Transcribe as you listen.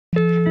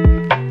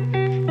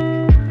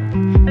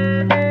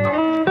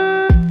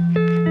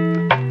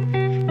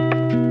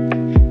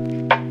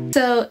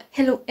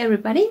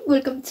everybody,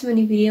 welcome to a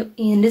new video.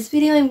 In this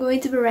video I'm going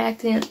to be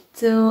reacting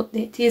to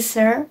the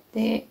teaser,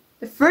 the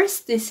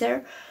first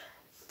teaser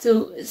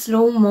to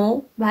Slow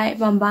Mo by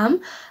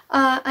BamBam.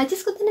 I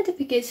just got the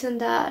notification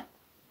that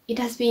it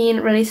has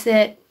been released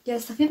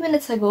just a few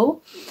minutes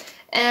ago,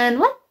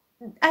 and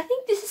I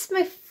think this is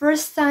my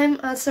first time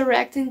also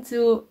reacting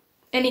to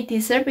any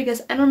teaser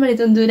because I normally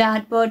don't do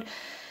that, but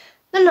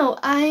no,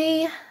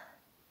 I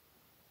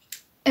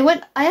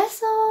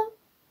also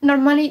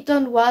normally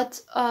don't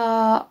watch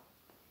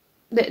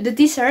the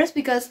teasers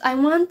because I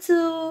want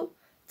to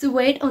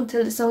wait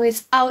until the song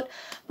is out,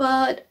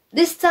 but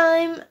this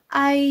time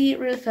I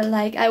really felt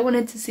like I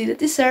wanted to see the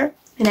teaser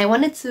and I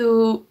wanted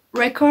to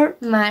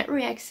record my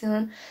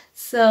reaction.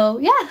 So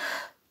yeah.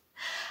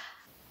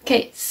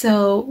 Okay,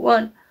 so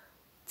 1,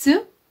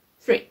 2,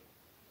 3,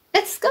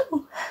 let's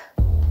go.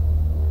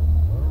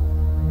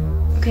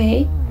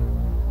 Okay,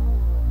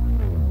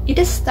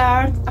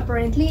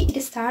 apparently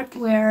it starts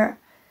where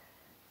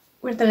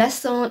the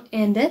last song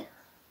ended.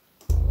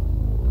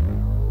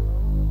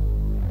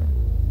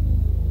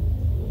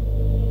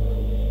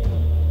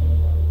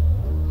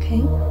 Okay. I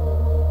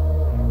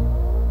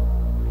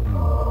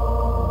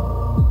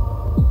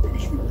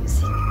like the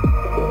music.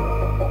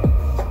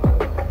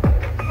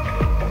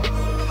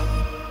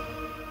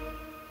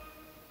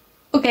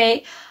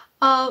 Okay.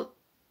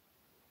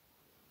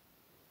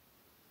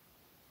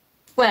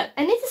 Well,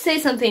 I need to say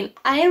something.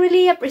 I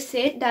really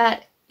appreciate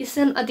that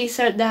isn't a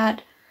teaser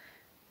that,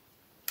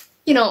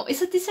 you know,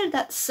 it's a teaser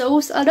that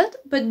shows a lot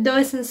but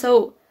doesn't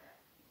show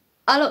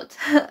a lot.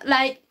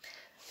 Like,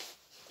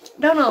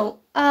 don't know.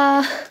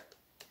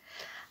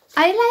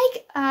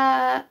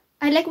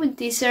 I like when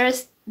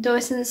teasers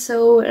doesn't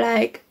show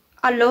like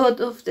a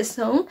lot of the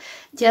song,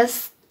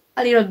 just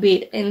a little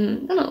bit.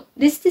 And don't know,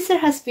 this teaser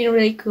has been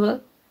really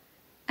cool.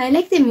 I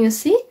like the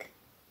music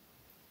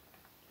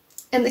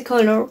and the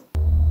color.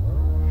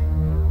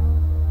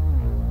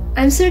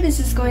 I'm sure this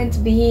is going to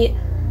be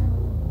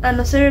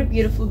another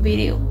beautiful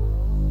video.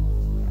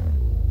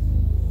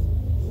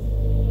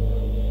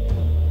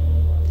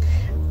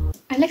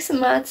 I like so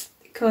much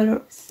the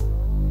colors.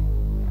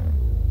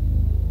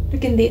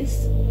 Look at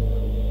this.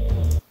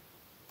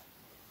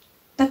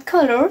 That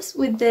colors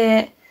with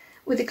the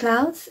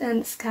clouds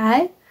and the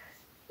sky,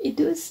 it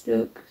does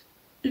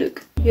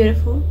look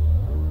beautiful.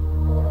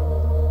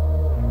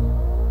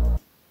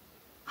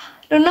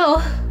 I don't know.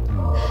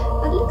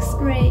 That looks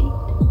great.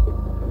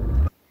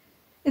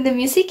 And the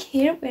music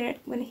here,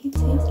 when he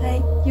sings,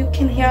 like, you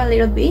can hear a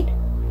little bit.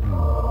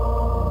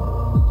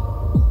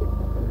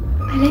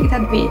 I like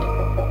that bit.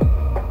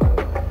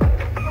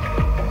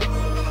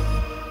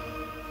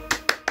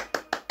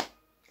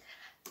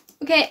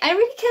 Okay, I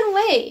really can't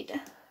wait.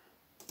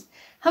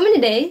 How many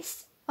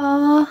days?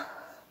 Oh,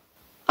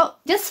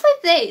 just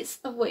 5 days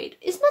of wait.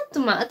 It's not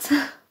too much.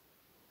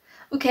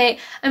 Okay,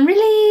 I'm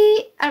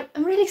really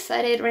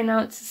excited right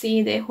now to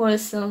see the whole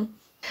song.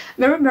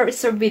 Very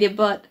short video,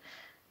 but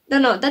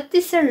no, that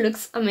teaser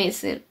looks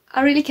amazing.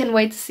 I really can't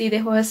wait to see the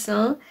whole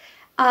song.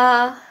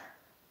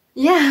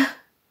 Yeah.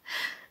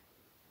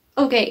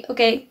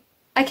 Okay,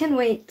 I can't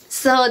wait.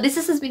 So this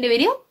has been the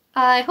video.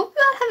 I hope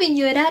you all have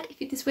enjoyed that.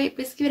 If it is great,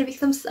 please give it a big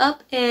thumbs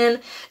up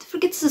and don't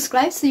forget to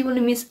subscribe so you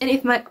won't miss any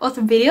of my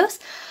other videos.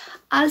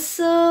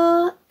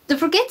 Also, don't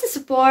forget to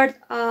support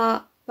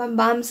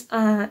BamBam's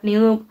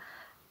new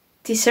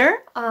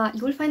teaser.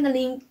 You will find a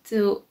link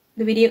to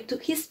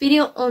his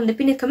video on the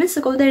pinned comment,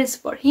 so go there and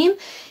support him.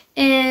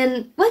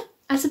 And well,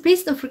 also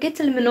please don't forget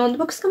to let me know in the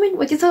box comment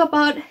what you thought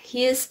about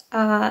his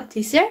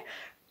teaser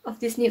of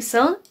this new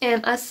song,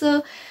 and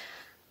also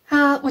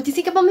what you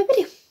think about my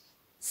video.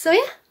 So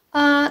yeah,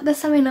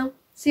 that's all right now.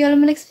 See you all in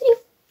my next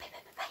video.